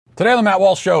Today on the Matt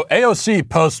Walsh Show, AOC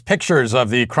posts pictures of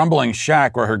the crumbling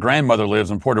shack where her grandmother lives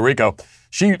in Puerto Rico.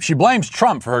 She blames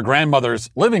Trump for her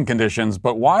grandmother's living conditions,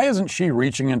 but why isn't she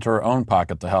reaching into her own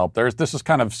pocket to help? This is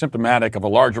kind of symptomatic of a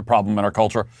larger problem in our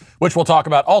culture, which we'll talk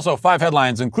about. Also, 5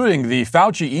 headlines, including the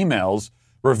Fauci emails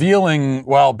revealing,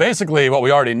 well, basically what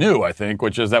we already knew, I think,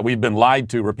 which is that we've been lied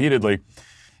to repeatedly.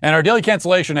 And our daily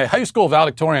cancellation, a high school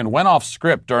valedictorian went off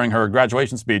script during her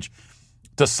graduation speech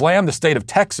to slam the state of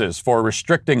Texas for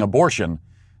restricting abortion.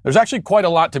 There's actually quite a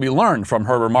lot to be learned from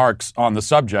her remarks on the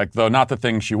subject, though not the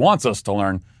things she wants us to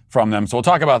learn from them. So we'll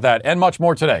talk about that and much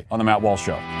more today on the Matt Walsh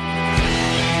Show.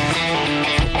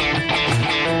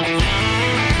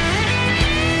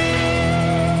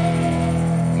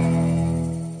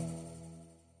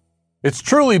 It's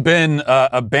truly been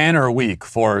a banner week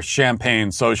for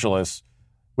champagne socialists.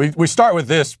 We start with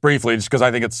this briefly just because I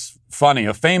think it's funny.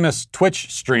 A famous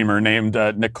Twitch streamer named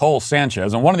Nicole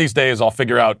Sanchez, and one of these days I'll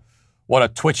figure out what a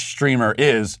Twitch streamer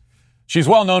is. She's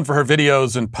well known for her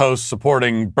videos and posts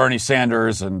supporting Bernie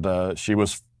Sanders, and she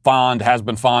has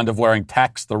been fond of wearing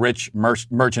Tax the Rich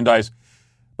merchandise.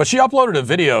 But she uploaded a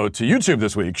video to YouTube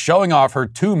this week showing off her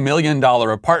 $2 million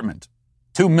apartment.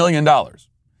 $2 million.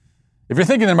 If you're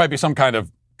thinking there might be some kind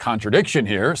of contradiction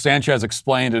here, Sanchez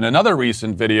explained in another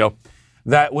recent video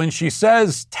that when she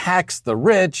says tax the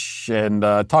rich and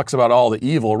talks about all the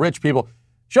evil rich people,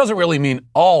 she doesn't really mean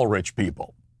all rich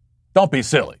people. Don't be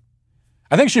silly.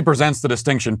 I think she presents the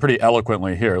distinction pretty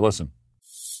eloquently here. Listen.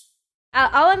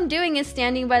 All I'm doing is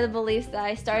standing by the beliefs that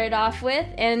I started off with,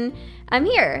 and I'm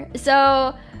here.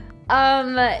 So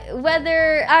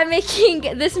whether I'm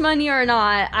making this money or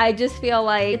not, I just feel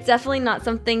like it's definitely not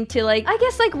something to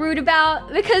rude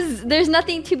about, because there's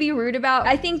nothing to be rude about.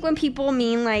 I think when people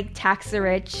mean tax the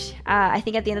rich, I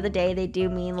think at the end of the day, they do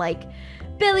mean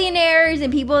billionaires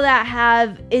and people that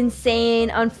have insane,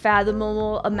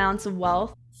 unfathomable amounts of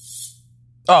wealth.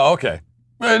 Oh, okay.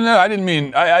 No, I didn't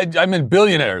mean, I meant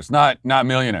billionaires, not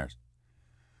millionaires.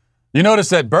 You notice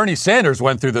that Bernie Sanders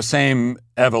went through the same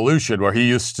evolution where he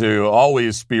used to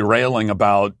always be railing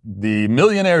about the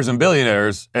millionaires and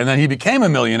billionaires, and then he became a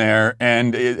millionaire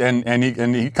and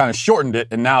he kind of shortened it,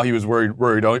 and now he was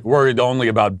worried only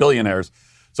about billionaires.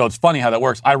 So it's funny how that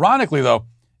works. Ironically, though,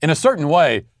 in a certain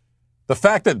way, the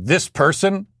fact that this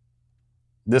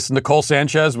Nicole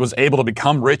Sanchez, was able to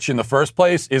become rich in the first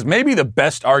place is maybe the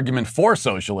best argument for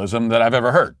socialism that I've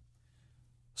ever heard.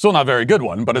 Still not a very good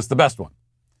one, but it's the best one.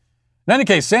 In any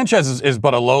case, Sanchez is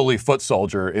but a lowly foot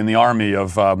soldier in the army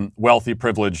of wealthy,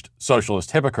 privileged socialist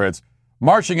hypocrites.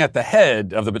 Marching at the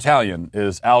head of the battalion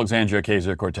is Alexandria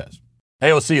Ocasio-Cortez.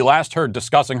 AOC last heard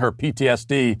discussing her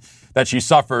PTSD that she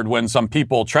suffered when some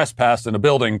people trespassed in a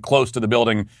building close to the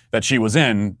building that she was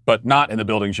in, but not in the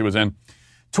building she was in.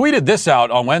 Tweeted this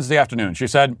out on Wednesday afternoon. She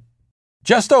said,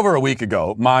 "Just over a week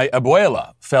ago, my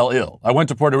abuela fell ill. I went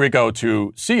to Puerto Rico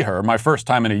to see her, my first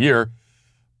time in a year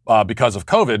because of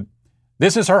COVID.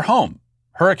 This is her home.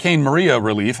 Hurricane Maria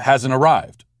relief hasn't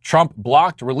arrived. Trump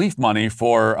blocked relief money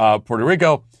for Puerto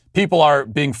Rico. People are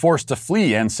being forced to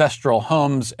flee ancestral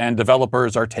homes, and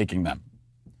developers are taking them."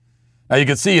 Now, you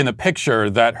can see in the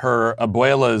picture that her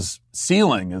abuela's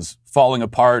ceiling is falling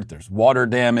apart. There's water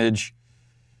damage.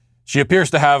 She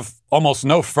appears to have almost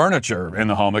no furniture in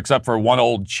the home except for one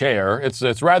old chair.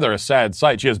 It's rather a sad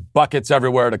sight. She has buckets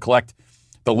everywhere to collect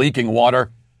the leaking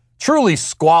water. Truly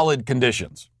squalid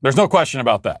conditions. There's no question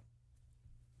about that.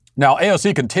 Now,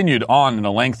 AOC continued on in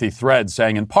a lengthy thread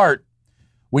saying, in part,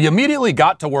 "We immediately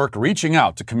got to work reaching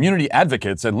out to community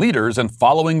advocates and leaders and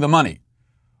following the money.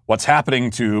 What's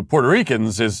happening to Puerto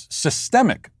Ricans is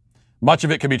systemic. Much of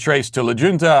it can be traced to La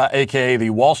Junta, aka the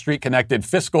Wall Street-connected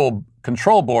fiscal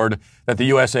control board that the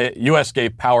U.S.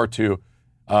 gave power to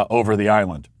over the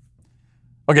island."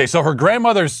 Okay, so her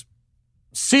grandmother's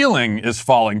ceiling is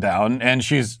falling down, and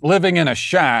she's living in a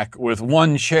shack with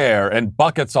one chair and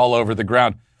buckets all over the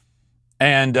ground.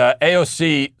 And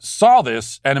AOC saw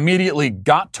this and immediately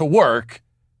got to work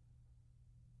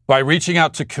by reaching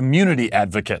out to community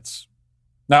advocates.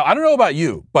 Now, I don't know about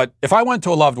you, but if I went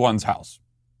to a loved one's house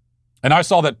and I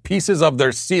saw that pieces of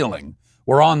their ceiling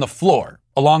were on the floor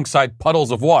alongside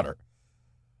puddles of water,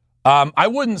 I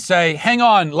wouldn't say, "Hang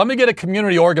on, let me get a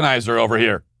community organizer over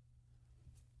here."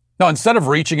 No, instead of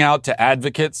reaching out to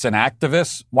advocates and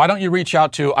activists, why don't you reach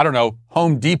out to,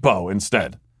 Home Depot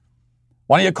instead?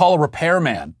 Why don't you call a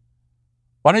repairman?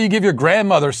 Why don't you give your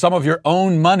grandmother some of your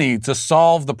own money to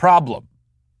solve the problem?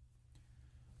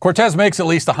 Cortez makes at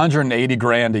least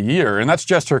 $180,000 a year, and that's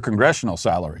just her congressional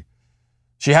salary.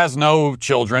 She has no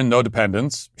children, no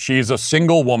dependents. She's a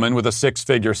single woman with a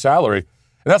 6-figure salary.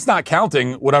 And that's not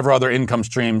counting whatever other income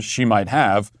streams she might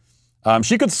have.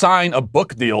 She could sign a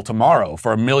book deal tomorrow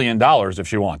for $1 million if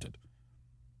she wanted.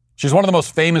 She's one of the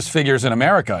most famous figures in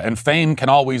America, and fame can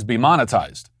always be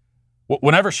monetized.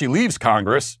 Whenever she leaves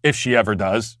Congress, if she ever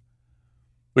does,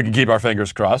 we can keep our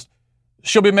fingers crossed,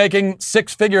 she'll be making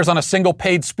 6 figures on a single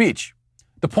paid speech.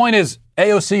 The point is,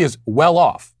 AOC is well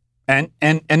off. And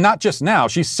not just now,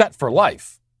 she's set for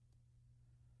life.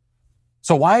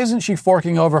 So why isn't she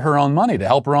forking over her own money to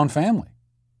help her own family?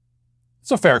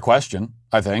 It's a fair question,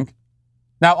 I think.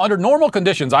 Now, under normal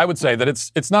conditions, I would say that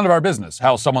it's none of our business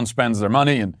how someone spends their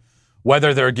money and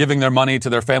whether they're giving their money to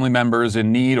their family members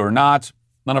in need or not.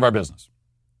 None of our business.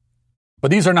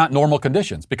 But these are not normal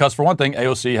conditions because, for one thing,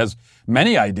 AOC has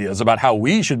many ideas about how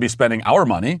we should be spending our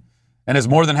money and is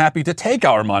more than happy to take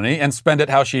our money and spend it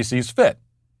how she sees fit.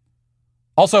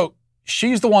 Also,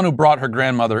 she's the one who brought her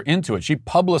grandmother into it. She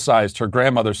publicized her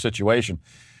grandmother's situation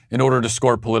in order to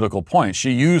score political points.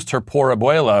 She used her poor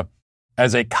abuela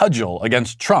as a cudgel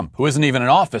against Trump, who isn't even in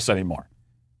office anymore.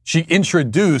 She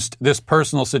introduced this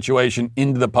personal situation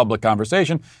into the public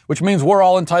conversation, which means we're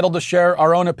all entitled to share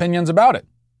our own opinions about it.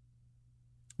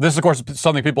 This, of course, is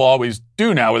something people always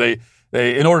do now, where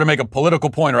they, in order to make a political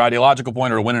point or ideological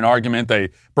point or to win an argument, they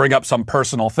bring up some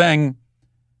personal thing.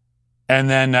 And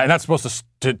that's supposed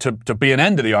to be an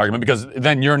end to the argument because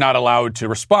then you're not allowed to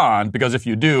respond because if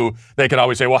you do, they could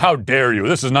always say, well, how dare you?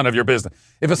 This is none of your business.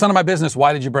 If it's none of my business,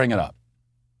 why did you bring it up?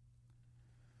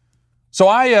 So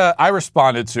I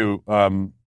responded to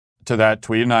that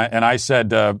tweet and I said,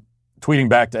 tweeting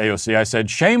back to AOC, I said,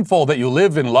 shameful that you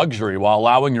live in luxury while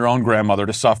allowing your own grandmother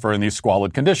to suffer in these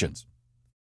squalid conditions.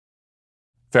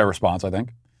 Fair response, I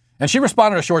think. And she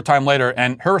responded a short time later,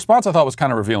 and her response I thought was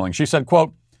kind of revealing. She said,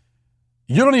 quote,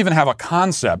 you don't even have a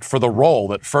concept for the role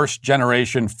that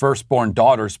first-generation, firstborn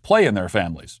daughters play in their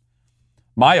families.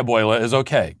 My abuela is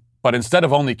okay, but instead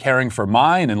of only caring for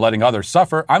mine and letting others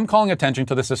suffer, I'm calling attention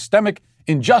to the systemic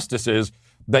injustices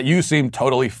that you seem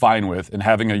totally fine with in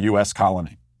having a U.S.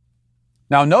 colony.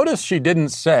 Now, notice she didn't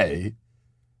say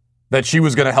that she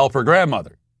was going to help her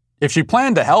grandmother. If she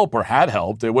planned to help or had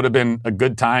helped, it would have been a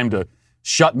good time to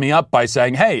shut me up by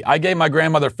saying, hey, I gave my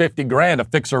grandmother $50,000 to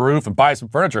fix her roof and buy some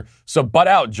furniture, so butt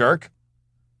out, jerk.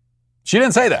 She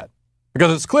didn't say that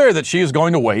because it's clear that she is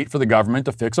going to wait for the government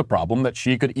to fix a problem that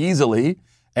she could easily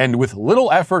and with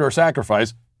little effort or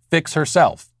sacrifice fix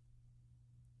herself.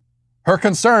 Her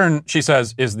concern, she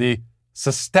says, is the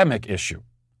systemic issue.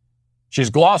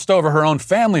 She's glossed over her own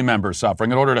family members'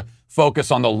 suffering in order to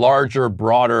focus on the larger,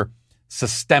 broader,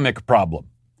 systemic problem.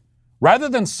 Rather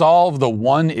than solve the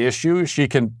one issue she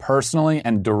can personally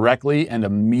and directly and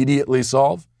immediately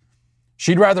solve,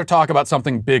 she'd rather talk about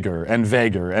something bigger and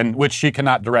vaguer and which she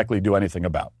cannot directly do anything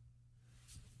about.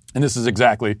 And this is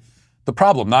exactly the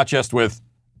problem, not just with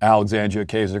Alexandria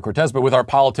Ocasio-Cortez, but with our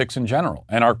politics in general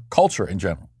and our culture in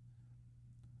general.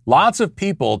 Lots of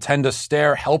people tend to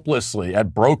stare helplessly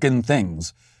at broken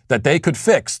things that they could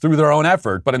fix through their own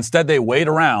effort, but instead they wait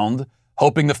around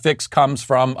hoping the fix comes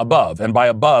from above. And by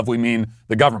above, we mean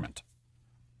the government.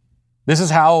 This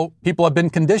is how people have been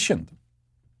conditioned.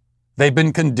 They've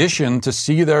been conditioned to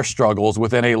see their struggles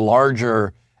within a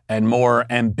larger and more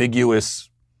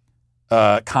ambiguous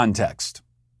context.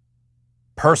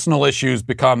 Personal issues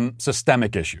become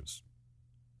systemic issues.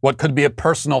 What could be a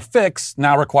personal fix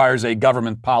now requires a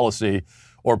government policy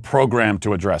or program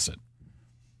to address it.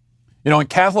 You know, in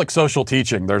Catholic social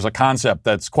teaching, there's a concept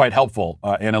that's quite helpful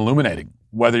in illuminating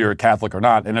whether you're a Catholic or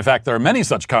not. And in fact, there are many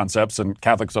such concepts in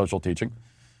Catholic social teaching.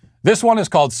 This one is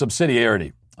called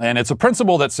subsidiarity. And it's a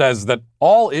principle that says that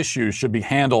all issues should be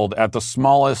handled at the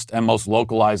smallest and most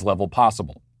localized level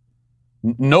possible.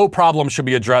 No problem should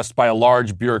be addressed by a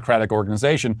large bureaucratic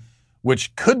organization,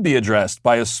 which could be addressed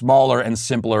by a smaller and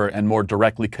simpler and more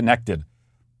directly connected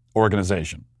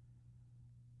organization.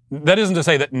 That isn't to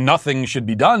say that nothing should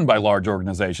be done by large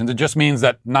organizations. It just means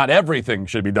that not everything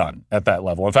should be done at that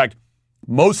level. In fact,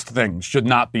 most things should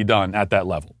not be done at that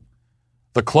level.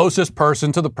 The closest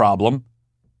person to the problem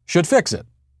should fix it.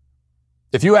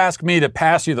 If you ask me to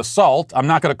pass you the salt, I'm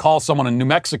not going to call someone in New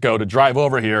Mexico to drive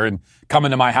over here and come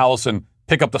into my house and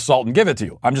pick up the salt and give it to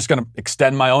you. I'm just going to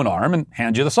extend my own arm and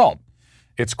hand you the salt.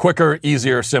 It's quicker,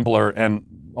 easier, simpler, and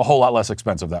a whole lot less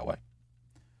expensive that way.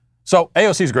 So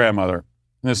AOC's grandmother,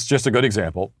 and this is just a good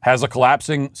example, has a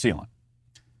collapsing ceiling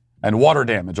and water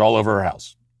damage all over her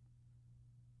house.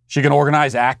 She can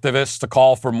organize activists to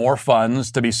call for more funds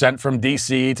to be sent from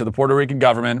D.C. to the Puerto Rican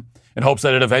government in hopes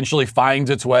that it eventually finds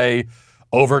its way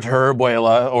over to her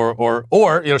abuela,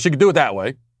 or she could do it that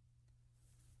way.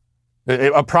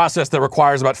 A process that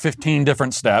requires about 15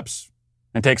 different steps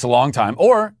and takes a long time.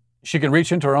 Or she can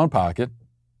reach into her own pocket,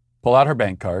 pull out her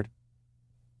bank card,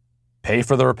 pay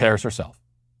for the repairs herself.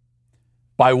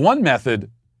 By one method,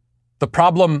 the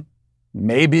problem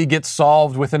maybe gets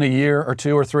solved within a year or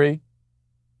 2 or 3,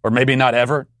 or maybe not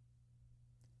ever.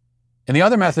 In the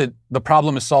other method, the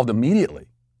problem is solved immediately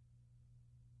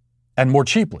and more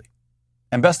cheaply.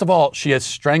 And best of all, she has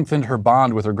strengthened her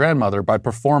bond with her grandmother by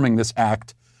performing this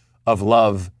act of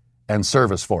love and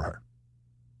service for her.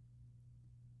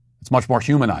 It's much more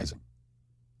humanizing.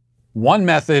 One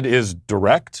method is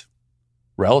direct,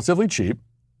 relatively cheap,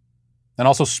 and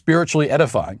also spiritually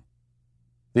edifying.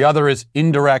 The other is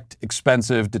indirect,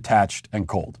 expensive, detached, and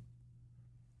cold.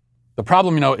 The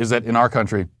problem, is that in our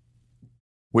country,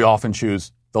 we often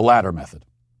choose the latter method.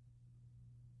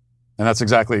 And that's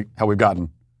exactly how we've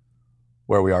gotten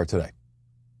where we are today.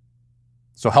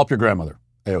 So help your grandmother,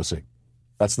 AOC.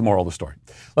 That's the moral of the story.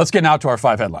 Let's get now to our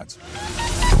 5 headlines.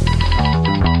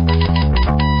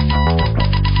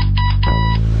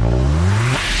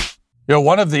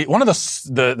 One of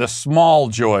the small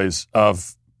joys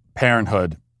of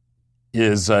parenthood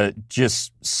is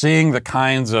just seeing the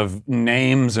kinds of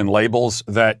names and labels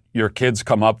that your kids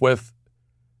come up with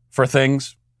for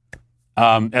things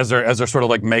as they're sort of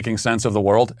like making sense of the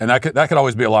world, and that could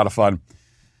always be a lot of fun.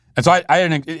 And so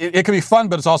it could be fun,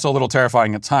 but it's also a little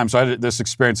terrifying at times. So I had this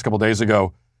experience a couple days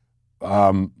ago.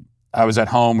 I was at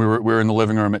home. We were in the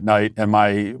living room at night, and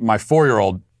my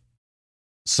 4-year-old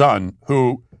son,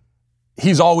 who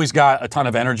he's always got a ton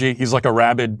of energy. He's like a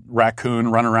rabid raccoon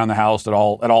running around the house at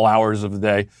all hours of the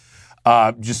day,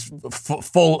 just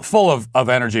full of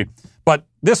energy. But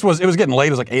it was getting late.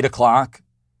 It was like 8 o'clock,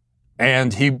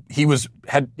 and he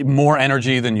had more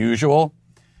energy than usual.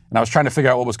 And I was trying to figure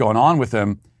out what was going on with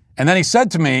him. And then he said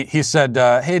to me, "Hey,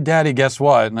 Daddy, guess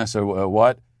what?" And I said,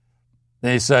 "What?"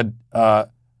 And he said,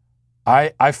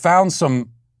 "I found some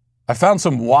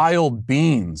wild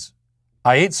beans.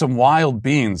 I ate some wild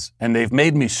beans, and they've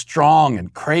made me strong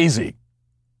and crazy."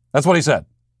 That's what he said.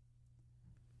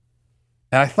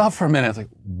 And I thought for a minute, like,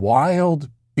 wild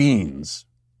beans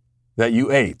that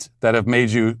you ate that have made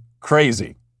you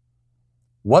crazy.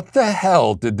 What the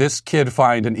hell did this kid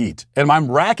find and eat? And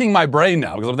I'm racking my brain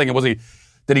now because I'm thinking,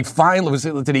 did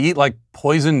he eat like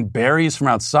poison berries from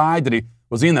outside?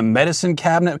 Was he in the medicine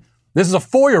cabinet? This is a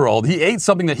 4-year-old. He ate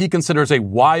something that he considers a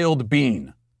wild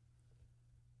bean.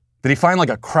 Did he find like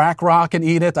a crack rock and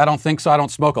eat it? I don't think so. I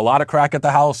don't smoke a lot of crack at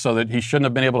the house, so that he shouldn't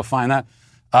have been able to find that.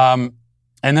 And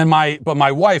then my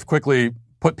wife quickly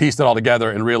pieced it all together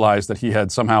and realized that he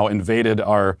had somehow invaded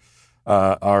our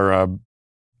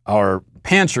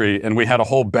pantry, and we had a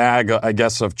whole bag, I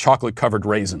guess, of chocolate-covered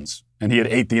raisins, and he had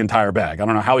ate the entire bag. I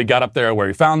don't know how he got up there, where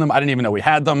he found them. I didn't even know we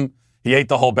had them. He ate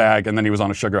the whole bag, and then he was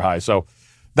on a sugar high. So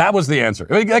that was the answer.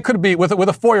 That could be, with a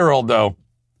 4-year-old, though,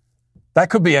 that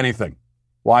could be anything.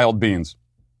 Wild beans.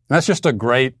 And that's just a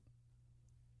great,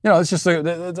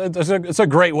 it's a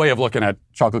great way of looking at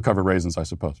chocolate-covered raisins, I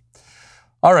suppose.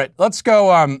 All right, let's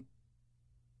go.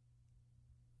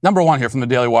 Number 1 here from the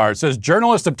Daily Wire. It says,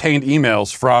 journalists obtained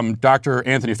emails from Dr.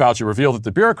 Anthony Fauci revealed that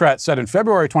the bureaucrat said in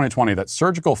February 2020 that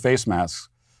surgical face masks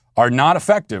are not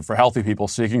effective for healthy people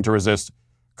seeking to resist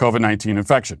COVID-19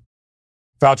 infection.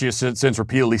 Fauci has since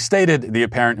repeatedly stated the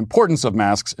apparent importance of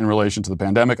masks in relation to the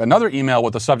pandemic. Another email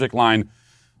with the subject line,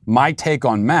 "My take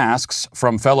on masks,"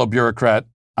 from fellow bureaucrat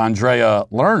Andrea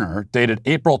Lerner, dated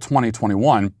April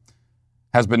 2021,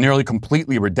 has been nearly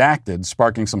completely redacted,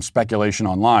 sparking some speculation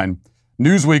online.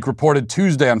 Newsweek reported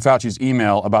Tuesday on Fauci's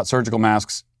email about surgical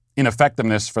masks'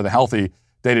 ineffectiveness for the healthy,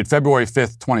 dated February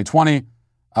 5th, 2020.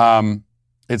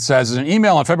 It says, in an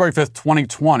email on February 5th,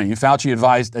 2020, Fauci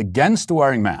advised against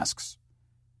wearing masks.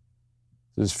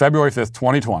 This is February 5th,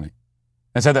 2020.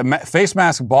 And said that face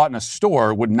masks bought in a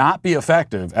store would not be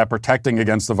effective at protecting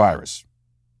against the virus.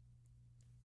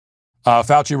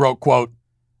 Fauci wrote, quote,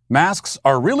 "Masks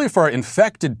are really for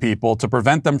infected people to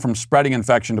prevent them from spreading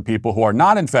infection to people who are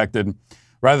not infected,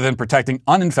 rather than protecting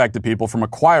uninfected people from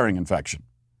acquiring infection."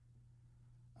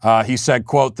 He said,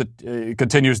 quote,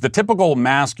 continues, "The typical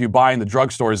mask you buy in the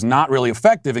drugstore is not really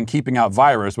effective in keeping out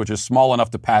virus, which is small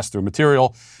enough to pass through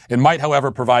material. It might,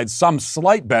 however, provide some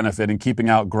slight benefit in keeping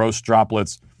out gross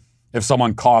droplets if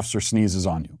someone coughs or sneezes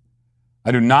on you.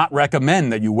 I do not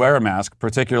recommend that you wear a mask,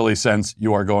 particularly since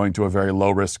you are going to a very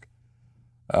low-risk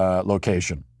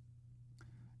location."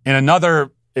 There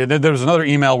was another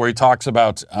email where he talks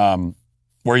about,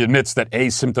 where he admits that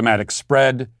asymptomatic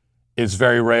spread is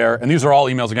very rare. And these are all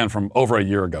emails, again, from over a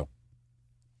year ago.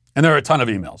 And there are a ton of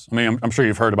emails. I mean, I'm sure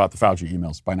you've heard about the Fauci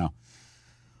emails by now,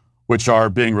 which are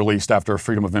being released after a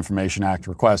Freedom of Information Act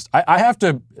request. I have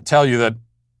to tell you that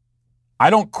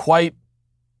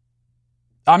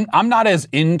I'm not as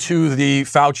into the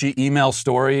Fauci email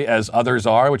story as others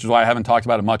are, which is why I haven't talked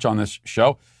about it much on this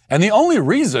show. And the only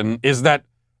reason is that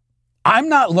I'm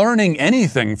not learning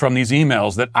anything from these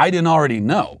emails that I didn't already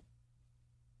know.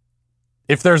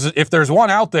 If there's one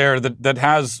out there that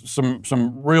has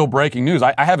some real breaking news,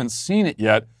 I haven't seen it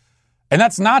yet. And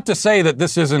that's not to say that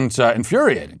this isn't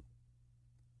infuriating.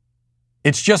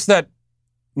 It's just that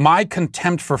my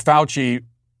contempt for Fauci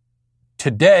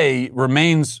today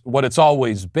remains what it's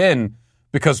always been,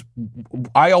 because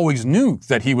I always knew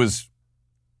that he was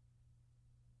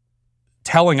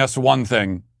telling us one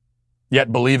thing,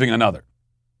 yet believing another.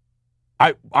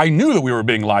 I knew that we were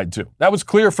being lied to. That was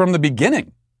clear from the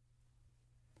beginning.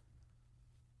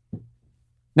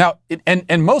 Now,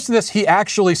 and most of this he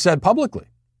actually said publicly.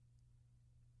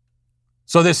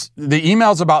 So the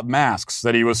emails about masks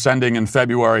that he was sending in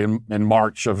February and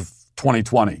March of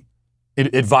 2020,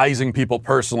 advising people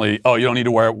personally, oh, you don't need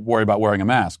to worry about wearing a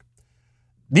mask.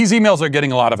 These emails are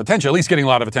getting a lot of attention, at least getting a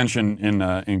lot of attention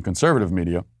in conservative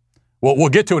media. We'll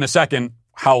get to in a second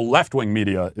how left-wing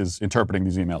media is interpreting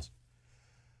these emails.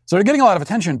 So they're getting a lot of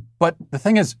attention, but the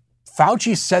thing is,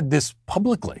 Fauci said this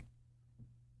publicly.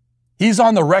 He's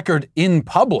on the record in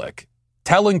public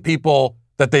telling people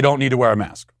that they don't need to wear a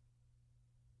mask.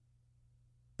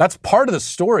 That's part of the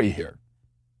story here.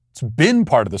 It's been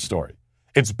part of the story.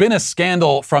 It's been a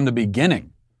scandal from the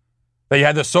beginning. That you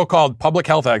had the so-called public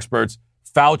health experts,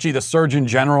 Fauci, the Surgeon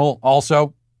General,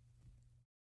 also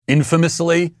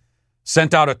infamously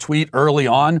sent out a tweet early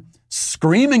on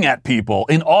screaming at people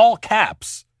in all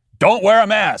caps, don't wear a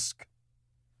mask.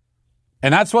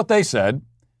 And that's what they said.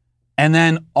 And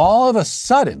then all of a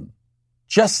sudden,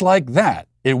 just like that,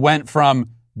 it went from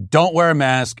don't wear a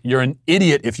mask, you're an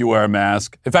idiot if you wear a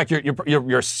mask. In fact,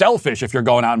 you're selfish if you're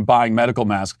going out and buying medical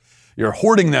masks. You're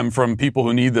hoarding them from people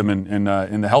who need them in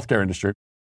the healthcare industry.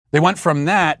 They went from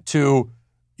that to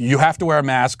you have to wear a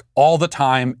mask all the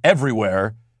time,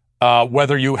 everywhere,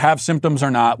 whether you have symptoms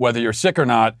or not, whether you're sick or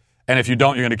not, and if you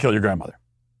don't, you're going to kill your grandmother.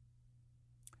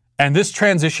 And this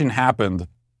transition happened,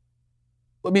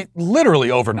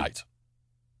 literally overnight.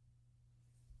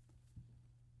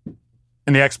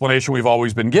 And the explanation we've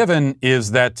always been given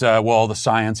is that, the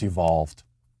science evolved.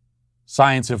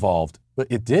 Science evolved. But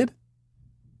it did?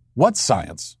 What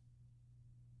science?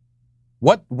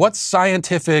 What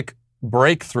scientific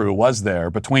breakthrough was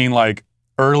there between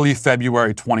early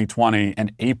February 2020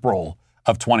 and April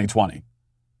of 2020?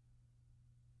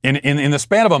 In the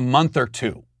span of a month or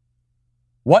two,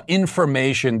 what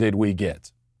information did we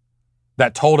get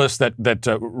that told us that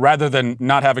rather than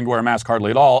not having to wear a mask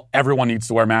hardly at all, everyone needs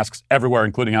to wear masks everywhere,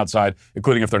 including outside,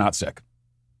 including if they're not sick?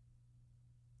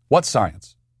 What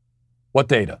science? What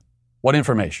data? What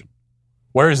information?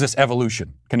 Where is this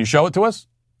evolution? Can you show it to us?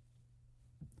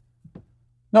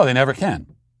 No, they never can.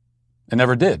 They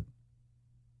never did.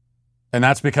 And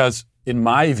that's because, in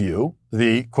my view,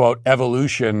 the, quote,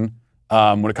 evolution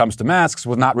when it comes to masks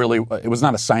was not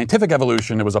a scientific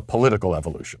evolution, it was a political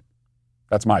evolution.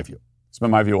 That's my view. It's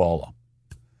been my view all along.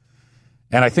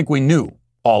 And I think we knew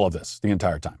all of this the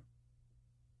entire time.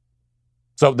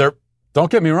 So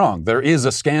don't get me wrong, there is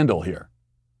a scandal here.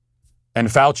 And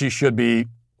Fauci should be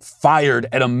fired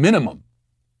at a minimum.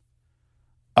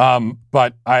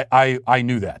 But I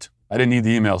knew that. I didn't need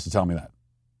the emails to tell me that.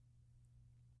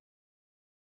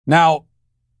 Now,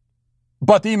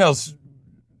 but the emails,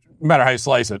 no matter how you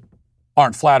slice it,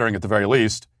 aren't flattering at the very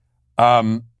least.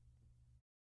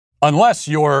 Unless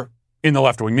you're in the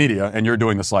left-wing media and you're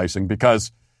doing the slicing,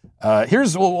 because I'll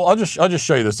just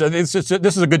show you this. This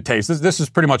is a good taste. This is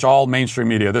pretty much all mainstream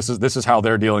media. This is how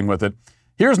they're dealing with it.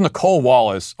 Here's Nicole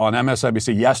Wallace on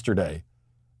MSNBC yesterday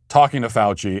talking to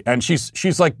Fauci, and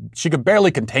she's like, she could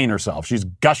barely contain herself. She's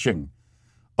gushing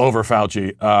over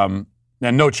Fauci,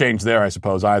 and no change there, I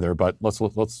suppose, either. But let's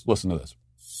listen to this.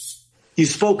 You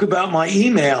spoke about my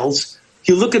emails.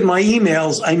 You look at my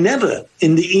emails. I never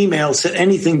in the email said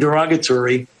anything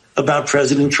derogatory about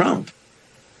President Trump.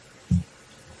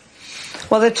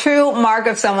 Well, the true mark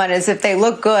of someone is if they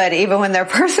look good, even when their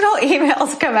personal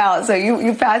emails come out. So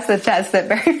you passed the test that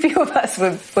very few of us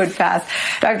would pass.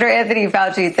 Dr. Anthony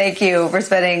Fauci, thank you for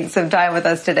spending some time with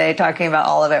us today talking about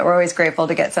all of it. We're always grateful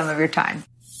to get some of your time.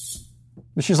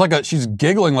 She's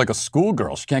giggling like a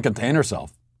schoolgirl. She can't contain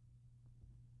herself.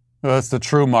 Well, that's the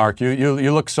true mark.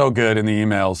 You look so good in the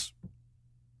emails.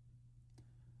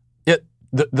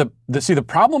 The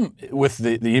problem with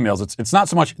the emails, it's not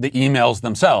so much the emails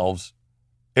themselves.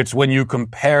 It's when you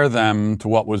compare them to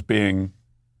what was being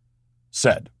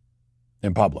said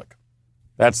in public.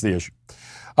 That's the issue.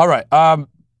 All right.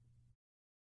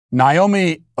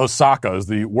 Naomi Osaka is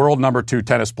the world number 2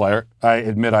 tennis player. I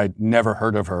admit I'd never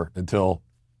heard of her until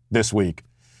this week.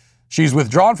 She's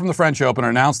withdrawn from the French Open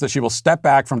and announced that she will step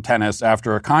back from tennis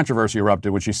after a controversy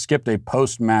erupted when she skipped a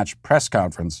post-match press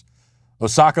conference.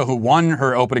 Osaka, who won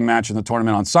her opening match in the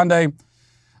tournament on Sunday,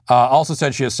 also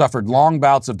said she has suffered long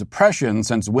bouts of depression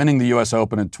since winning the U.S.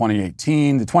 Open in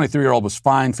 2018. The 23-year-old was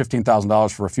fined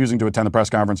 $15,000 for refusing to attend the press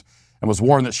conference and was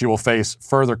warned that she will face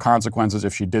further consequences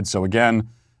if she did so again.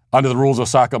 Under the rules,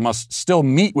 Osaka must still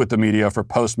meet with the media for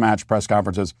post-match press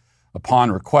conferences upon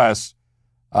request.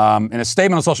 In a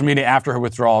statement on social media after her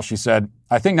withdrawal, she said,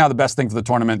 "I think now the best thing for the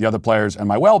tournament, the other players, and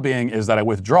my well-being is that I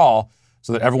withdraw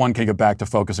so that everyone can get back to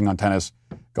focusing on tennis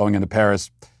going into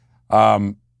Paris."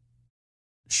 Let's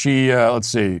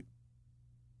see.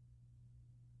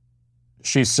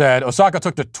 She said, Osaka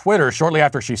took to Twitter shortly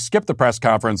after she skipped the press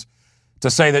conference to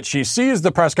say that she sees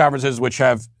the press conferences, which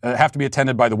have to be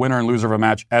attended by the winner and loser of a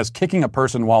match, as kicking a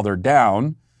person while they're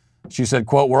down. She said,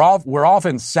 quote, we're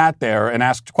often sat there and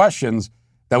asked questions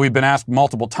that we've been asked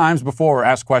multiple times before, or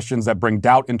asked questions that bring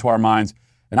doubt into our minds.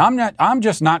 And I'm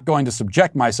just not going to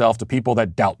subject myself to people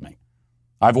that doubt me.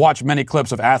 I've watched many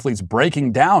clips of athletes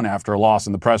breaking down after a loss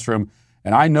in the press room,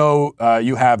 and I know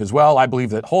you have as well. I believe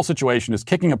that whole situation is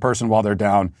kicking a person while they're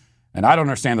down, and I don't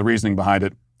understand the reasoning behind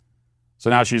it. So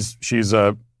now she's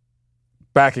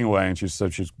backing away, and she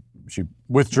said she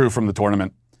withdrew from the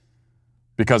tournament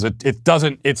because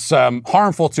it's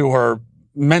harmful to her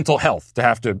mental health to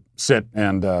have to sit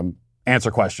and answer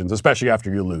questions, especially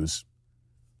after you lose.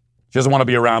 She doesn't want to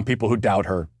be around people who doubt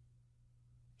her.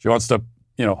 She wants to,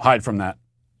 hide from that.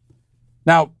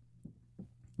 Now,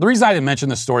 the reason I didn't mention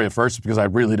this story at first is because I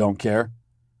really don't care.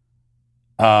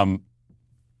 Like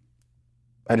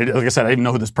I said, I didn't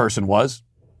know who this person was.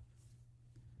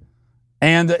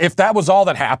 And if that was all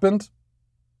that happened,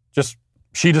 just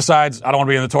she decides, I don't want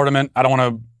to be in the tournament, I don't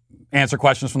want to answer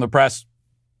questions from the press,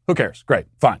 who cares? Great,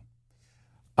 fine.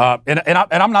 And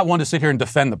I'm not one to sit here and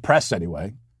defend the press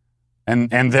anyway,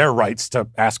 and their rights to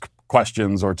ask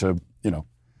questions or to,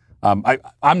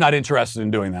 I'm not interested in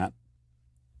doing that.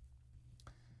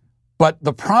 But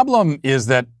the problem is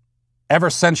that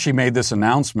ever since she made this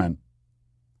announcement,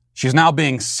 she's now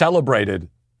being celebrated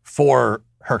for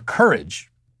her courage.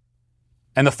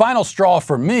 And the final straw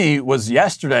for me was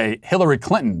yesterday, Hillary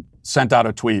Clinton sent out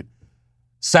a tweet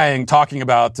talking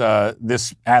about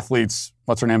this athlete's,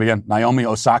 what's her name again? Naomi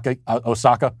Osaka,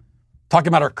 talking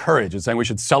about her courage and saying we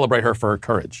should celebrate her for her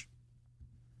courage.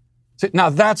 See, now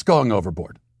that's going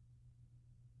overboard.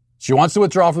 She wants to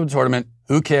withdraw from the tournament.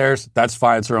 Who cares? That's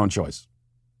fine. It's her own choice.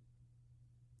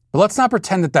 But let's not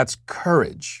pretend that that's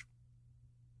courage.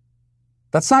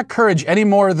 That's not courage any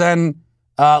more than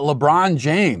LeBron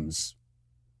James.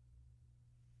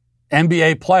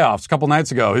 NBA playoffs a couple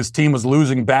nights ago, his team was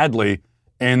losing badly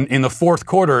in the fourth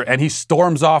quarter, and he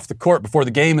storms off the court before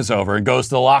the game is over and goes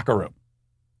to the locker room.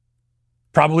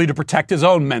 Probably to protect his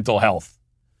own mental health.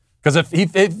 Because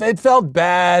if it felt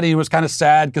bad, he was kind of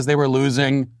sad because they were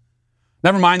losing.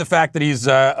 Never mind the fact that he's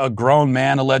a grown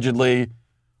man, allegedly,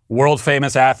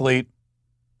 world-famous athlete.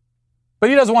 But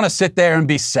he doesn't want to sit there and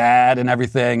be sad and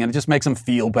everything, and it just makes him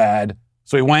feel bad.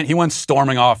 So he went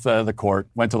storming off the court,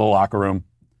 went to the locker room.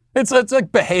 It's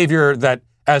like behavior that,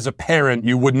 as a parent,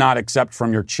 you would not accept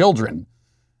from your children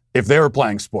if they were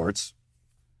playing sports.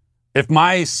 If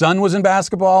my son was in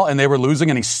basketball and they were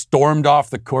losing and he stormed off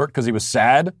the court because he was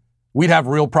sad, we'd have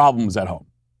real problems at home.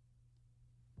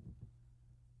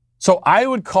 So I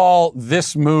would call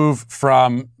this move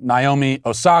from Naomi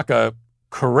Osaka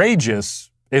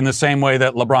courageous in the same way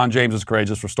that LeBron James is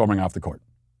courageous for storming off the court.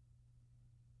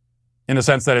 In the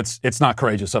sense that it's not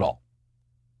courageous at all.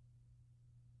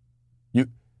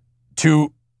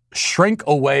 To shrink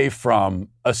away from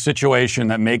a situation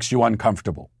that makes you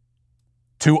uncomfortable,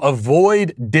 to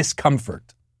avoid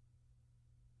discomfort.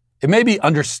 It may be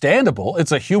understandable.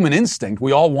 It's a human instinct.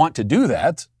 We all want to do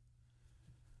that.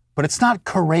 But it's not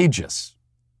courageous.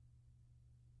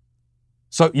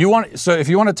 So if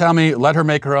you want to tell me, let her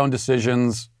make her own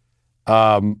decisions,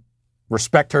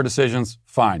 respect her decisions,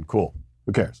 fine, cool.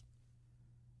 Who cares?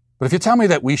 But if you tell me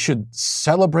that we should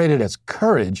celebrate it as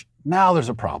courage, now there's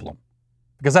a problem.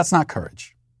 Because that's not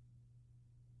courage.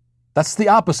 That's the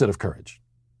opposite of courage.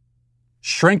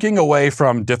 Shrinking away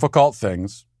from difficult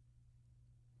things,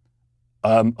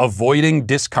 avoiding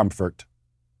discomfort,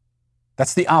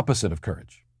 that's the opposite of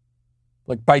courage.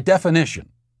 Like, by definition.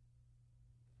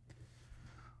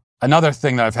 Another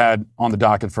thing that I've had on the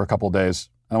docket for a couple of days,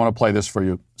 and I want to play this for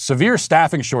you. Severe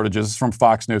staffing shortages from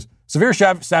Fox News. Severe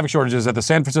staffing shortages at the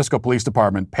San Francisco Police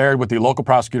Department, paired with the local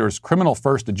prosecutor's criminal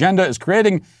first agenda, is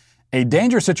creating A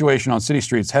dangerous situation on city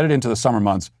streets headed into the summer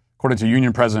months, according to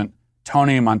Union President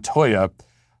Tony Montoya,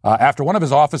 after one of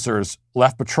his officers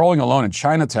left patrolling alone in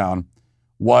Chinatown,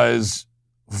 was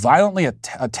violently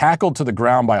tackled to the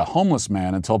ground by a homeless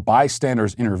man until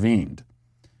bystanders intervened.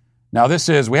 Now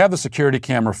we have the security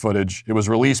camera footage. It was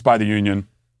released by the union.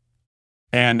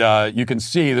 And you can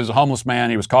see there's a homeless man.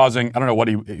 He was causing, I don't know what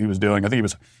he was doing. I think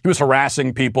he was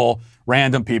harassing people,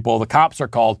 random people. The cops are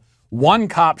called. One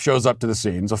cop shows up to the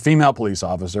scene. It's a female police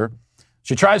officer.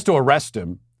 She tries to arrest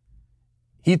him.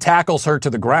 He tackles her to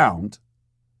the ground.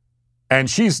 And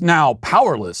she's now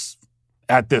powerless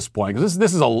at this point. Because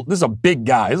this is a big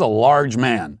guy. This is a large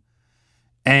man.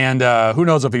 And who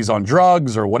knows if he's on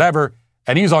drugs or whatever.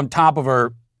 And he's on top of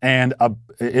her. And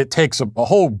it takes a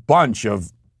whole bunch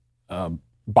of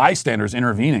bystanders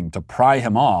intervening to pry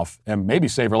him off and maybe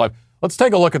save her life. Let's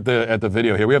take a look at the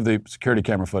video here. We have the security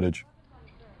camera footage.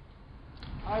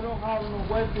 I don't have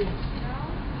no weapons.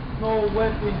 No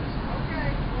weapons.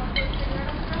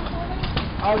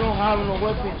 I don't have no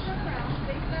weapons.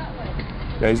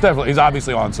 Yeah, he's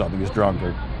obviously on something. He's drunk.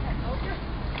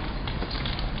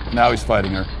 Now he's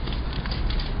fighting her.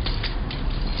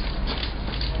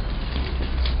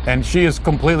 And she is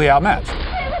completely outmatched.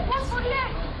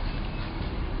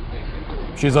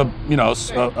 She's a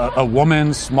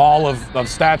woman, small of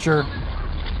stature.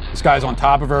 This guy's on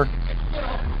top of her.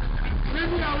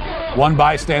 One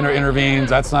bystander intervenes.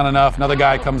 That's not enough. Another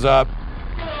guy comes up.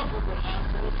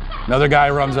 Another guy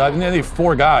runs up. And then these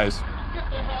 4 guys.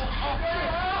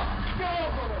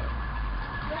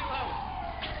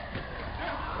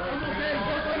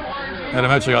 And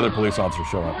eventually other police officers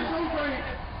show up.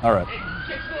 All right.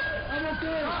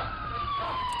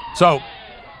 So,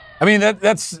 I mean,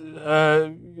 that's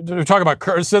we're talking about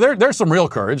courage. So there's some real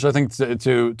courage, I think,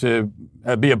 to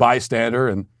be a bystander.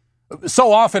 And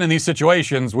so often in these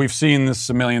situations, we've seen this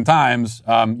a million times.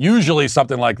 Usually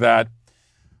something like that,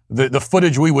 the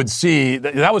footage we would see,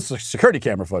 that was security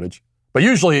camera footage. But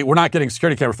usually we're not getting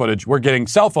security camera footage. We're getting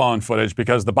cell phone footage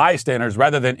because the bystanders,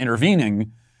 rather than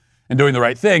intervening and doing the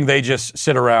right thing, they just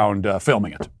sit around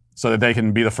filming it so that they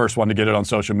can be the first one to get it on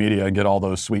social media and get all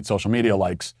those sweet social media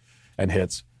likes and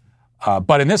hits.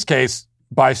 But in this case,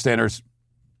 bystanders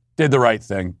did the right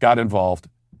thing, got involved,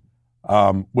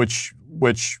 which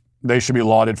they should be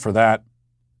lauded for that.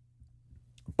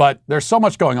 But there's so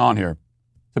much going on here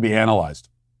to be analyzed.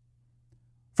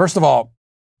 First of all,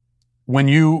 when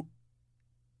you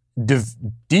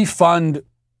defund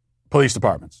police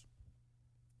departments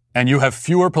and you have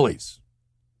fewer police,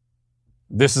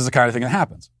 this is the kind of thing that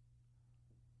happens.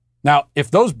 Now,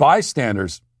 if those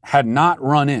bystanders had not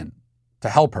run in to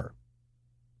help her,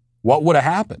 what would have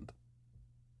happened?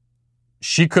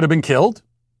 She could have been killed,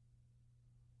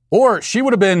 or she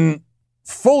would have been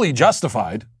fully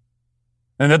justified.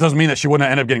 And that doesn't mean that she wouldn't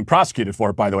end up getting prosecuted for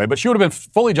it, by the way, but she would have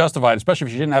been fully justified, especially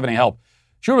if she didn't have any help.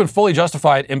 She would have been fully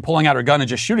justified in pulling out her gun and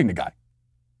just shooting the guy.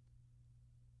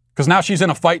 Because now she's in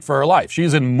a fight for her life.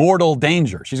 She's in mortal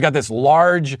danger. She's got this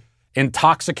large,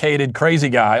 intoxicated, crazy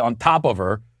guy on top of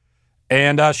her,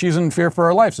 and she's in fear for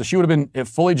her life. So she would have been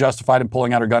fully justified in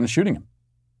pulling out her gun and shooting him.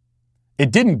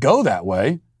 It didn't go that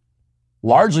way,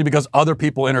 largely because other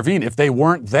people intervened. If they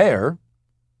weren't there,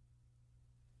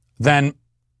 then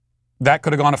that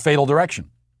could have gone a fatal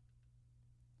direction.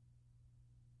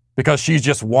 Because she's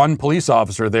just one police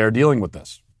officer there dealing with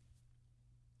this.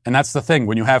 And that's the thing.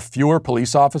 When you have fewer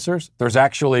police officers, there's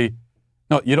actually,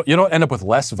 you don't end up with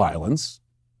less violence.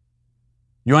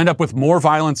 You end up with more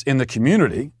violence in the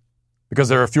community because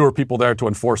there are fewer people there to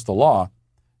enforce the law.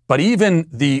 But even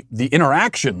the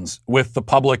interactions with the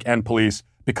public and police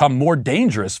become more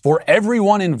dangerous for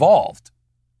everyone involved.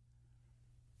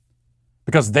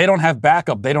 Because they don't have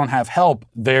backup, they don't have help.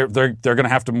 They're going to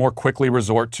have to more quickly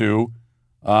resort to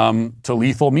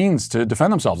lethal means to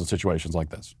defend themselves in situations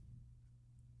like this.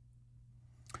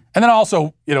 And then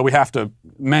also, we have to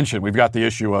mention, we've got the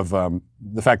issue of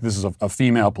the fact that this is a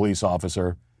female police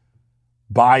officer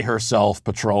by herself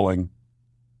patrolling,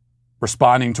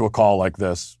 responding to a call like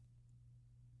this.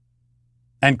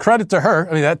 And credit to her.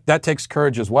 I mean, that takes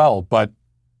courage as well. But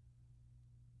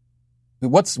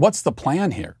what's the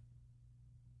plan here?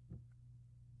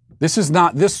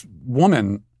 This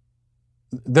woman,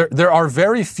 there are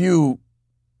very few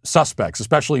suspects,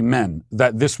 especially men,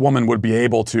 that this woman would be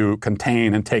able to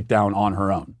contain and take down on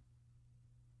her own.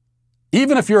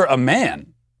 Even if you're a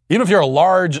man, even if you're a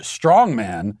large, strong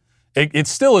man, it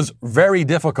still is very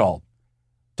difficult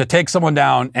to take someone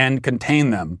down and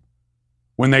contain them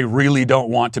when they really don't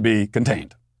want to be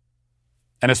contained.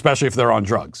 And especially if they're on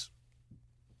drugs.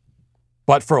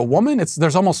 But for a woman,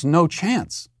 there's almost no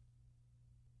chance.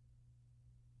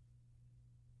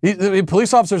 The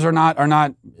police officers are not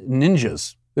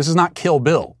ninjas. This is not Kill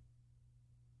Bill.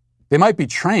 They might be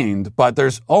trained, but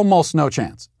there's almost no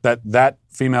chance that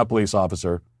female police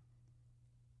officer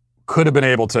could have been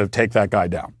able to take that guy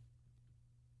down.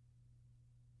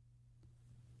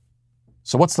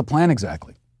 So what's the plan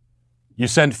exactly? You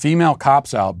send female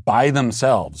cops out by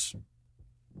themselves.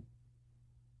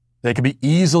 They could be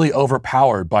easily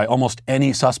overpowered by almost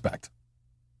any suspect.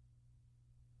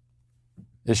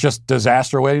 It's just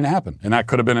disaster waiting to happen. And that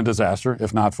could have been a disaster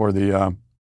if not for the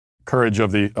courage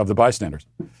of the bystanders.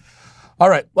 All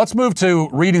right, let's move to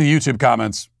reading the YouTube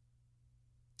comments.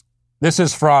 This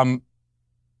is from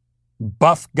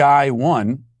Buff Guy 1.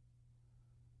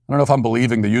 I don't know if I'm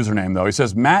believing the username, though. He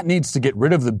says, Matt needs to get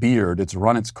rid of the beard. It's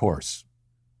run its course.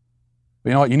 But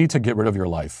you know what? You need to get rid of your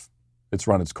life. It's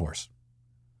run its course.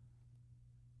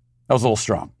 That was a little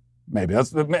strong. Maybe.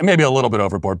 That's maybe a little bit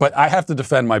overboard. But I have to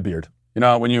defend my beard. You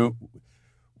know,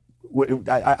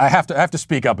 I have to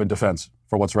speak up in defense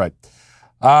for what's right.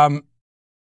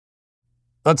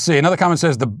 Let's see. Another comment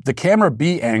says, the camera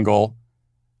B angle,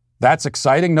 that's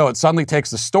exciting. No, it suddenly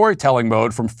takes the storytelling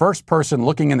mode from first person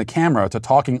looking in the camera to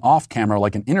talking off camera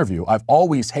like an interview. I've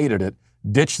always hated it.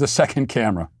 Ditch the second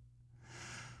camera.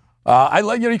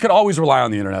 You could always rely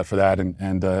on the internet for that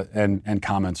and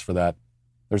comments for that.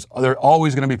 There are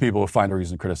always going to be people who find a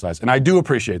reason to criticize. And I do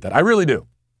appreciate that. I really do.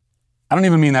 I don't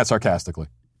even mean that sarcastically.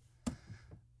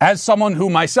 As someone who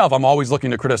myself, I'm always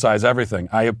looking to criticize everything.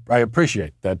 I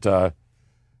appreciate that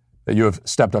you have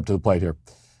stepped up to the plate here.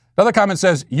 Another comment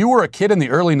says, you were a kid in the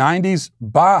early 90s?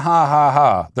 Bah, ha, ha,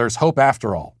 ha. There's hope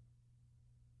after all.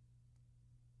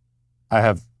 I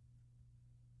have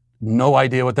no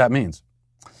idea what that means.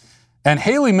 And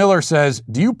Haley Miller says,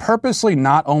 do you purposely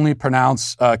not only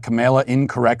pronounce Kamala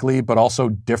incorrectly, but also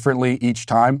differently each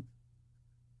time?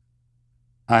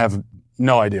 I have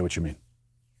no idea what you mean.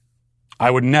 I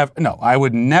would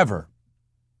never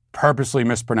purposely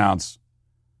mispronounce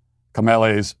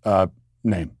Kamala's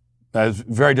name. That is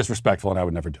very disrespectful, and I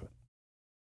would never do it.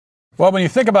 Well, when you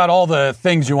think about all the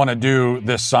things you want to do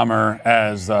this summer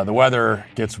as the weather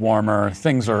gets warmer,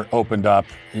 things are opened up,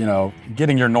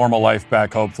 getting your normal life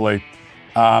back, hopefully.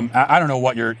 I don't know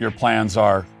what your plans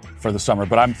are for the summer,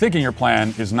 but I'm thinking your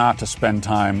plan is not to spend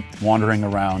time wandering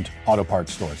around auto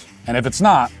parts stores. And if it's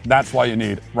not, that's why you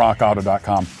need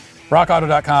rockauto.com.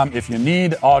 Rockauto.com, if you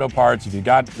need auto parts, if you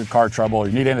got your car trouble, or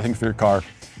you need anything for your car,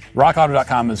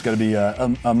 rockauto.com is going to be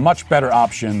a much better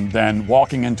option than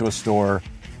walking into a store,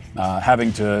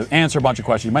 having to answer a bunch of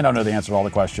questions. You might not know the answer to all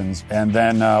the questions. And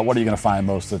then what are you going to find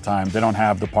most of the time? They don't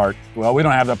have the part. Well, we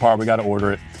don't have that part. We got to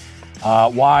order it.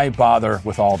 Why bother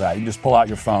with all that? You just pull out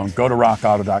your phone, go to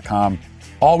rockauto.com.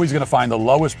 Always going to find the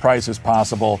lowest prices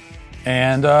possible.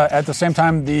 And at the same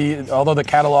time, although the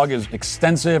catalog is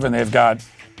extensive and they've got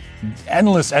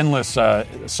endless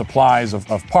supplies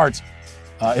of parts,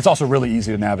 it's also really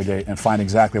easy to navigate and find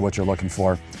exactly what you're looking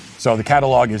for. So the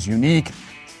catalog is unique,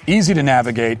 easy to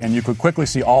navigate, and you could quickly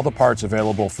see all the parts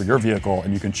available for your vehicle,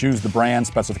 and you can choose the brand,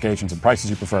 specifications, and prices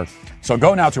you prefer. So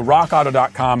go now to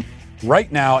rockauto.com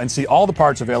right now and see all the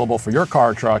parts available for your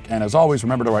car or truck. And as always,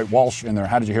 remember to write Walsh in their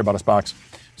How Did You Hear About Us box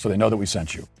so they know that we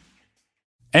sent you.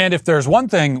 And if there's one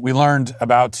thing we learned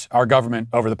about our government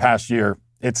over the past year,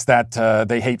 it's that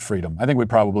they hate freedom. I think we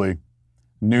probably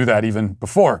knew that even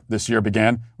before this year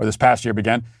began, or this past year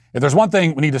began. If there's one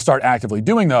thing we need to start actively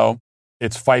doing, though,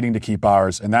 it's fighting to keep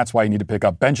ours. And that's why you need to pick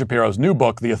up Ben Shapiro's new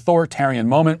book, The Authoritarian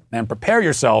Moment, and prepare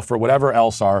yourself for whatever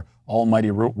else our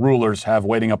almighty rulers have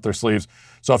waiting up their sleeves.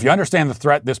 So if you understand the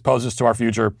threat this poses to our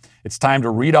future, it's time to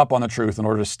read up on the truth in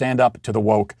order to stand up to the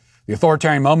woke. The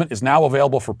Authoritarian Moment is now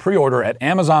available for pre-order at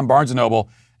Amazon, Barnes & Noble,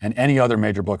 and any other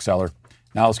major bookseller.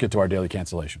 Now let's get to our daily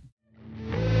cancellation.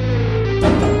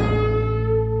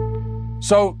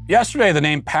 So yesterday, the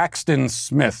name Paxton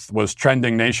Smith was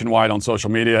trending nationwide on social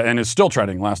media and is still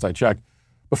trending, last I checked.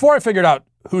 Before I figured out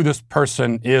who this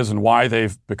person is and why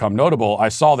they've become notable, I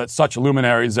saw that such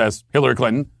luminaries as Hillary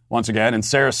Clinton, once again, and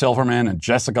Sarah Silverman and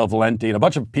Jessica Valenti, and a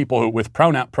bunch of people with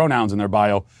pronouns in their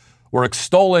bio, were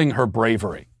extolling her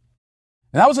bravery.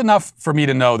 And that was enough for me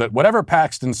to know that whatever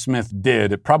Paxton Smith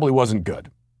did, it probably wasn't good.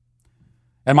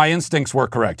 And my instincts were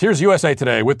correct. Here's USA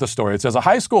Today with the story. It says, a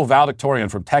high school valedictorian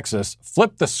from Texas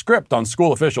flipped the script on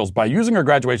school officials by using her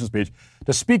graduation speech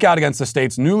to speak out against the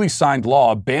state's newly signed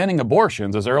law banning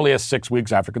abortions as early as 6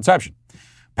 weeks after conception.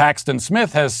 Paxton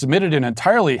Smith had submitted an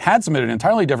entirely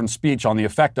different speech on the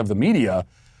effect of the media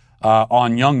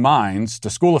on young minds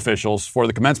to school officials for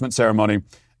the commencement ceremony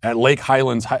at Lake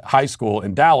Highlands High School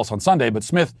in Dallas on Sunday, but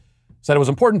Smith said it was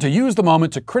important to use the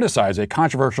moment to criticize a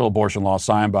controversial abortion law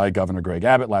signed by Governor Greg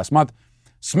Abbott last month.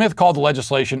 Smith called the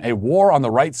legislation a war on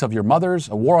the rights of your mothers,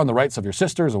 a war on the rights of your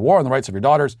sisters, a war on the rights of your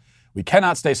daughters. We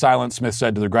cannot stay silent, Smith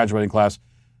said to the graduating class.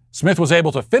 Smith was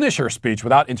able to finish her speech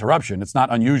without interruption. It's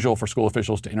not unusual for school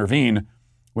officials to intervene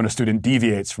when a student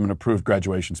deviates from an approved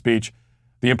graduation speech.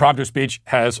 The impromptu speech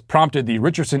has prompted the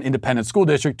Richardson Independent School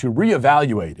District to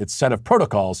reevaluate its set of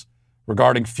protocols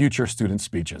regarding future student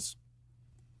speeches.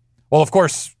 Well, of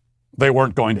course, they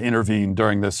weren't going to intervene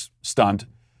during this stunt,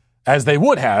 as they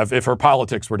would have if her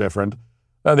politics were different.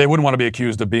 They wouldn't want to be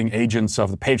accused of being agents of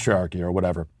the patriarchy or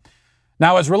whatever.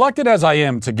 Now, as reluctant as I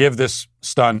am to give this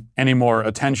stunt any more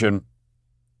attention,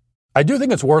 I do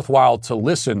think it's worthwhile to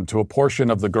listen to a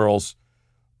portion of the girl's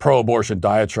pro-abortion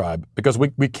diatribe, because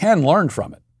we can learn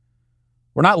from it.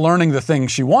 We're not learning the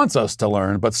things she wants us to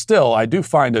learn, but still, I do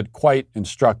find it quite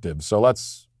instructive. So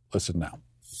let's listen now.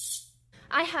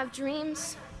 I have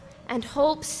dreams and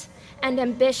hopes and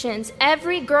ambitions.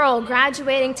 Every girl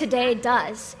graduating today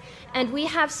does. And we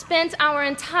have spent our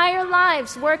entire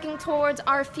lives working towards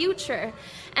our future.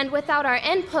 And without our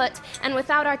input and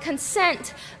without our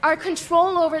consent, our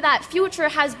control over that future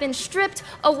has been stripped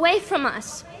away from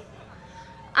us.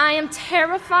 I am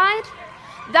terrified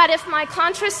that if my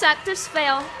contraceptives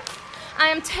fail, I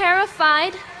am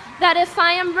terrified that if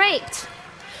I am raped,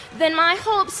 then my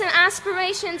hopes and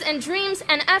aspirations and dreams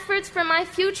and efforts for my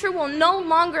future will no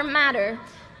longer matter.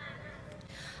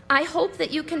 I hope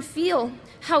that you can feel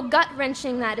how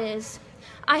gut-wrenching that is.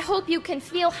 I hope you can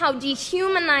feel how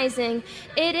dehumanizing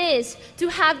it is to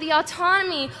have the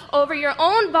autonomy over your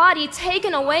own body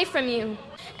taken away from you.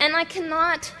 And I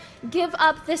cannot give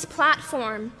up this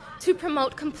platform to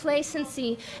promote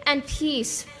complacency and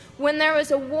peace when there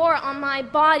is a war on my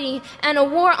body and a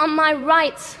war on my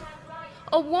rights.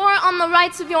 A war on the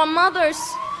rights of your mothers,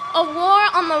 a war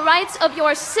on the rights of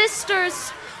your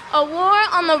sisters, a war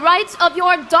on the rights of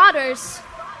your daughters.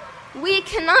 We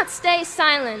cannot stay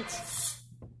silent.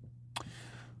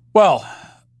 Well,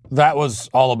 that was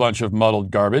all a bunch of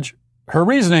muddled garbage. Her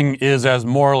reasoning is as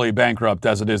morally bankrupt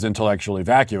as it is intellectually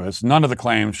vacuous. None of the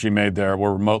claims she made there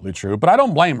were remotely true, but I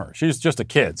don't blame her. She's just a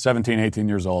kid, 17, 18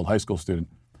 years old, high school student.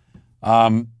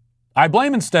 I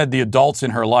blame instead the adults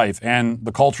in her life and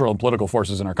the cultural and political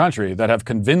forces in our country that have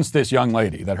convinced this young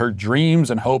lady that her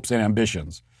dreams and hopes and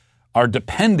ambitions are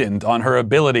dependent on her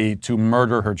ability to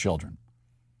murder her children.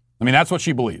 I mean, that's what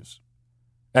she believes.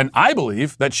 And I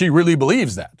believe that she really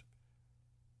believes that.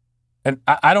 And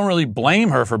I don't really blame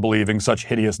her for believing such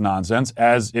hideous nonsense,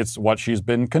 as it's what she's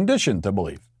been conditioned to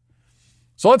believe.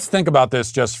 So let's think about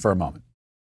this just for a moment.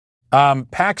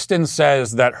 Paxton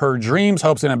says that her dreams,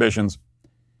 hopes, and ambitions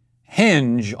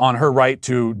hinge on her right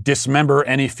to dismember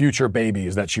any future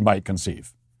babies that she might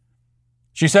conceive.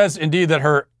 She says, indeed, that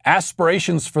her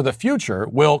aspirations for the future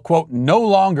will, quote, no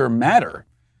longer matter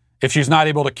if she's not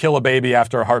able to kill a baby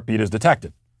after a heartbeat is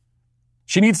detected.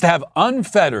 She needs to have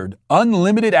unfettered,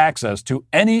 unlimited access to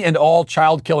any and all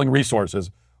child-killing resources,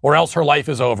 or else her life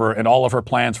is over and all of her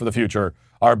plans for the future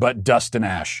are but dust and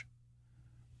ash.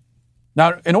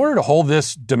 Now, in order to hold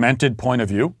this demented point of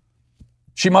view,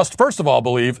 she must first of all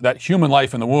believe that human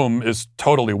life in the womb is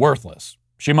totally worthless.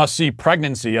 She must see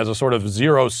pregnancy as a sort of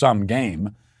zero-sum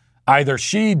game. Either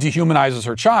she dehumanizes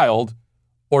her child,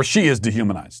 or she is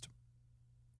dehumanized.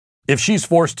 If she's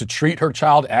forced to treat her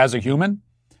child as a human,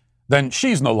 then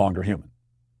she's no longer human.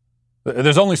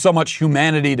 There's only so much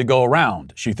humanity to go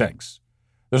around, she thinks.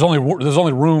 There's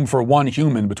only room for one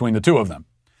human between the two of them.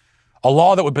 A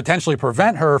law that would potentially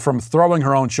prevent her from throwing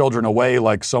her own children away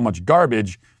like so much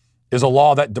garbage is a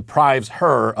law that deprives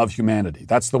her of humanity.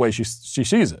 That's the way she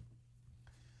sees it.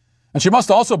 And she must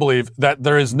also believe that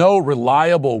there is no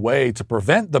reliable way to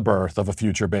prevent the birth of a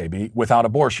future baby without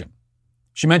abortion.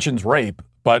 She mentions rape,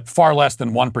 but far less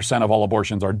than 1% of all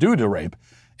abortions are due to rape.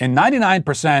 In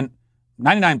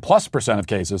 99% of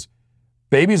cases,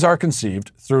 babies are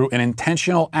conceived through an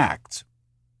intentional act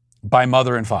by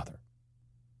mother and father.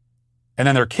 And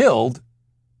then they're killed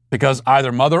because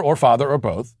either mother or father or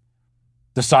both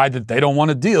decide that they don't want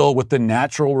to deal with the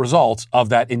natural results of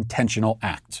that intentional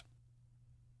act.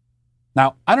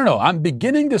 Now, I don't know, I'm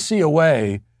beginning to see a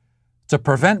way to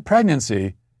prevent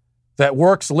pregnancy that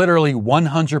works literally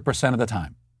 100% of the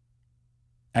time.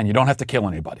 And you don't have to kill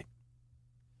anybody.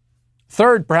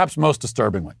 Third, perhaps most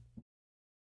disturbingly,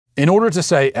 in order to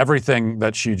say everything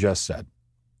that she just said,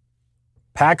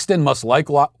 Paxton must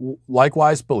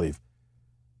likewise believe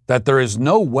that there is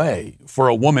no way for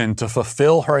a woman to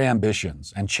fulfill her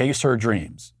ambitions and chase her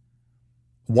dreams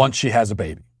once she has a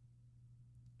baby.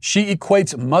 She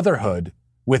equates motherhood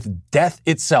with death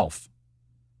itself.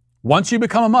 Once you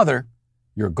become a mother,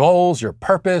 your goals, your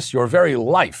purpose, your very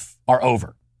life are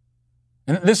over.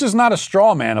 And this is not a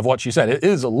straw man of what she said. It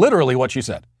is literally what she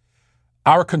said.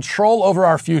 Our control over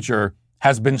our future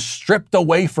has been stripped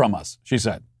away from us, she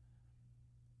said.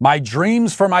 My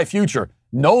dreams for my future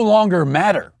no longer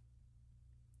matter.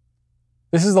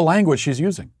 This is the language she's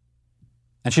using,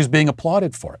 and she's being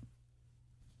applauded for it.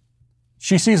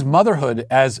 She sees motherhood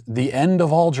as the end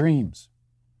of all dreams,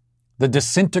 the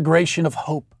disintegration of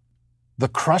hope, the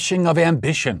crushing of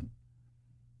ambition.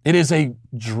 It is a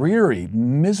dreary,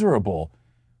 miserable,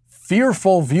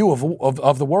 fearful view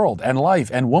of the world and life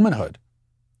and womanhood.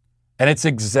 And it's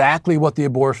exactly what the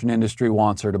abortion industry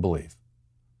wants her to believe.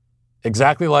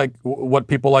 Exactly like what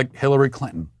people like Hillary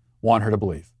Clinton want her to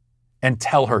believe and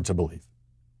tell her to believe.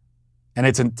 And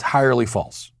it's entirely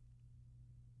false.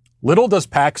 Little does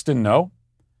Paxton know,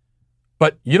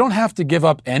 but you don't have to give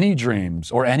up any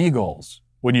dreams or any goals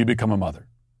when you become a mother.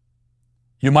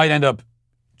 You might end up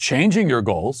changing your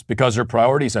goals because your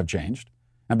priorities have changed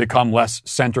and become less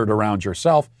centered around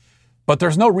yourself, but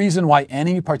there's no reason why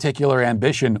any particular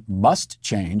ambition must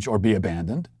change or be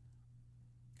abandoned.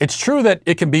 It's true that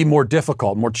it can be more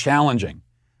difficult, more challenging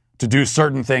to do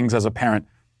certain things as a parent,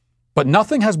 but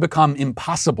nothing has become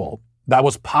impossible that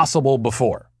was possible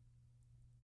before.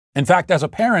 In fact, as a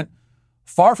parent,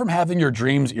 far from having your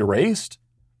dreams erased,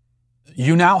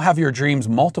 you now have your dreams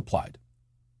multiplied.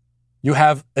 You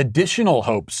have additional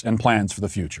hopes and plans for the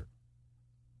future.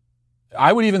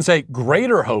 I would even say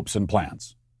greater hopes and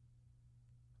plans.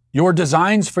 Your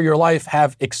designs for your life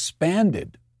have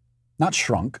expanded, not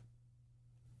shrunk.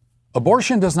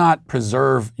 Abortion does not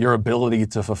preserve your ability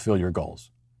to fulfill your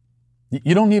goals.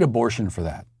 You don't need abortion for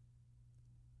that.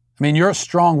 I mean, you're a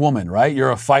strong woman, right?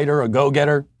 You're a fighter, a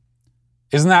go-getter.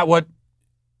 Isn't that what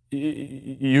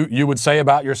you would say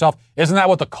about yourself? Isn't that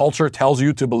what the culture tells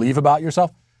you to believe about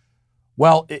yourself?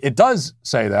 Well, it does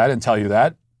say that and tell you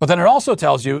that, but then it also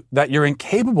tells you that you're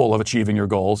incapable of achieving your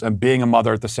goals and being a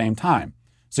mother at the same time.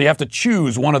 So you have to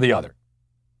choose one or the other.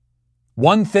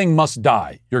 One thing must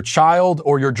die, your child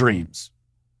or your dreams.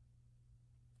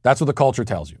 That's what the culture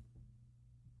tells you.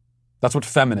 That's what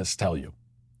feminists tell you.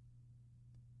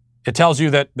 It tells you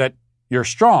that you're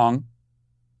strong,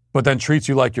 but then treats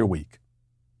you like you're weak.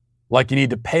 Like you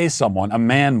need to pay someone, a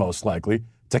man most likely,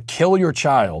 to kill your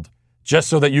child just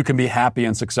so that you can be happy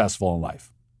and successful in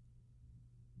life.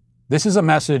 This is a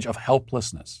message of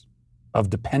helplessness,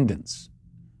 of dependence,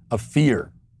 of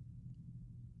fear.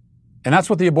 And that's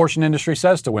what the abortion industry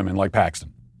says to women like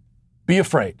Paxton. Be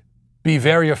afraid. Be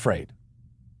very afraid.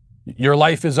 Your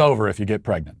life is over if you get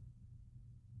pregnant.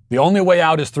 The only way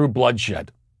out is through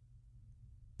bloodshed.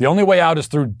 The only way out is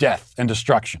through death and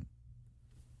destruction.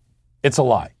 It's a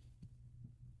lie.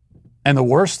 And the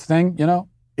worst thing,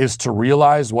 is to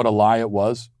realize what a lie it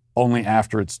was only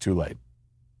after it's too late.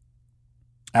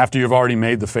 After you've already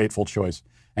made the fateful choice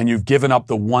and you've given up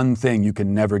the one thing you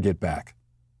can never get back,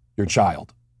 your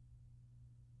child.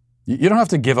 You don't have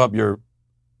to give up your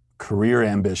career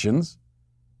ambitions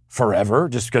forever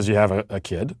just because you have a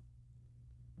kid.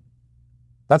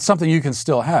 That's something you can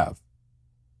still have.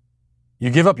 You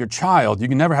give up your child, you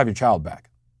can never have your child back.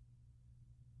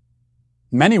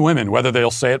 Many women, whether they'll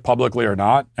say it publicly or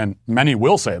not, and many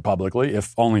will say it publicly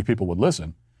if only people would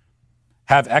listen,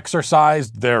 have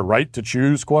exercised their right to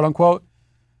choose, quote unquote,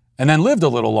 and then lived a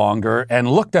little longer and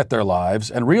looked at their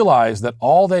lives and realized that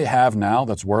all they have now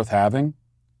that's worth having,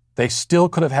 they still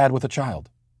could have had with a child.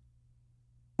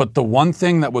 But the one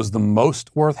thing that was the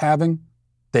most worth having,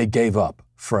 they gave up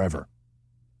forever.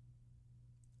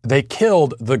 They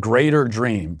killed the greater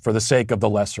dream for the sake of the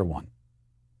lesser one.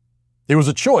 It was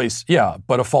a choice, yeah,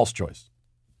 but a false choice.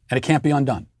 And it can't be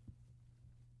undone.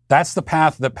 That's the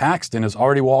path that Paxton is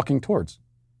already walking towards.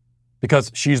 Because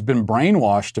she's been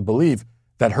brainwashed to believe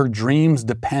that her dreams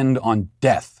depend on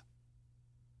death.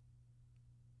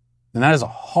 And that is a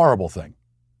horrible thing.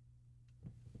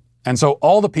 And so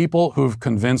all the people who've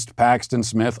convinced Paxton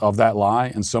Smith of that lie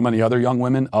and so many other young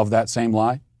women of that same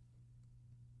lie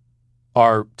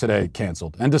are today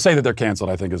canceled. And to say that they're canceled,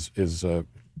 I think is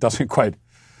doesn't quite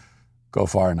go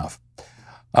far enough.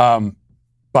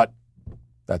 But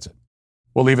that's it.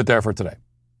 We'll leave it there for today.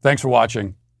 Thanks for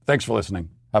watching. Thanks for listening.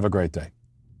 Have a great day.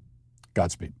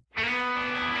 Godspeed.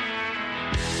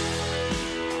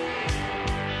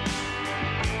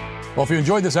 Well, if you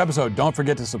enjoyed this episode, don't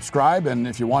forget to subscribe. And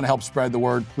if you want to help spread the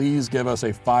word, please give us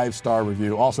a 5-star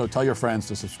review. Also, tell your friends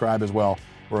to subscribe as well.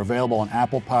 We're available on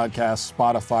Apple Podcasts,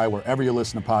 Spotify, wherever you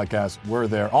listen to podcasts, we're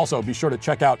there. Also, be sure to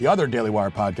check out the other Daily Wire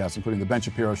podcasts, including The Ben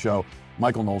Shapiro Show,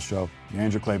 Michael Knowles Show, The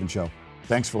Andrew Klavan Show.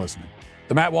 Thanks for listening.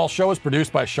 The Matt Walsh Show is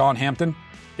produced by Sean Hampton,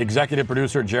 executive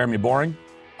producer Jeremy Boring.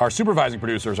 Our supervising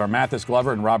producers are Mathis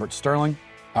Glover and Robert Sterling.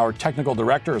 Our technical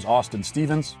director is Austin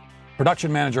Stevens.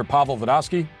 Production manager Pavel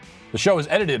Vodosky. The show is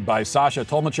edited by Sasha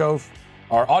Tolmachov.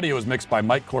 Our audio is mixed by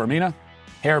Mike Coromina.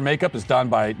 Hair and makeup is done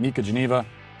by Nika Geneva.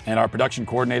 And our production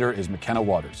coordinator is McKenna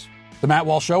Waters. The Matt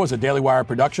Walsh Show is a Daily Wire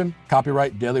production.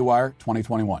 Copyright Daily Wire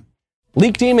 2021.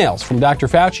 Leaked emails from Dr.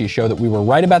 Fauci show that we were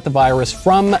right about the virus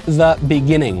from the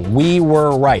beginning. We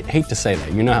were right. Hate to say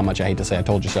that. You know how much I hate to say I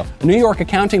told you so. A New York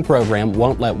accounting program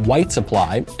won't let whites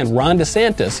apply, and Ron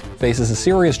DeSantis faces a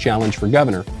serious challenge for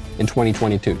governor in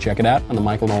 2022. Check it out on The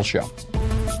Michael Knowles Show.